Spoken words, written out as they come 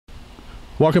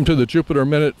Welcome to the Jupiter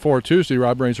Minute for Tuesday.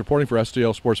 Rob Raines reporting for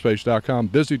STLSportspage.com.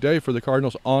 Busy day for the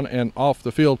Cardinals on and off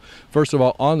the field. First of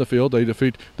all, on the field, they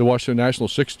defeat the Washington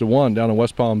Nationals 6-1 down in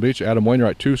West Palm Beach. Adam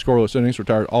Wainwright, 2 scoreless innings,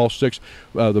 retired all 6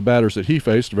 the batters that he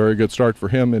faced. Very good start for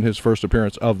him in his first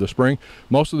appearance of the spring.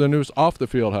 Most of the news off the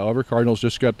field, however, Cardinals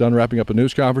just got done wrapping up a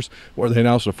news conference where they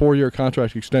announced a 4-year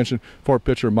contract extension for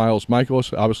pitcher Miles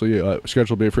Michaelis, obviously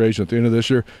scheduled to be a free agent at the end of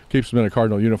this year, keeps him in a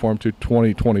Cardinal uniform to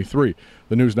 2023.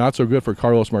 The news not so good for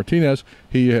Carlos Martinez.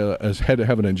 He has had to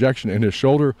have an injection in his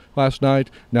shoulder last night.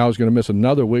 Now he's going to miss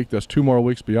another week. That's 2 more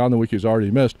weeks beyond the week he's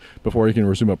already missed before he can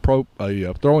resume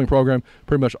a throwing program.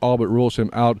 Pretty much all but rules him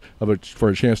out of it for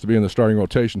a chance to be in the starting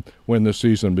rotation when this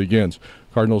season begins.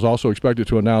 Cardinals also expected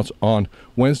to announce on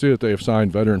Wednesday that they have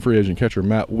signed veteran free agent catcher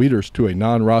Matt Wieters to a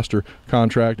non-roster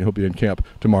contract, and he'll be in camp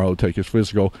tomorrow to take his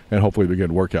physical and hopefully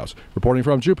begin workouts. Reporting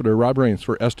from Jupiter, Rob Raines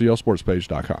for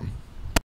STLSportspage.com.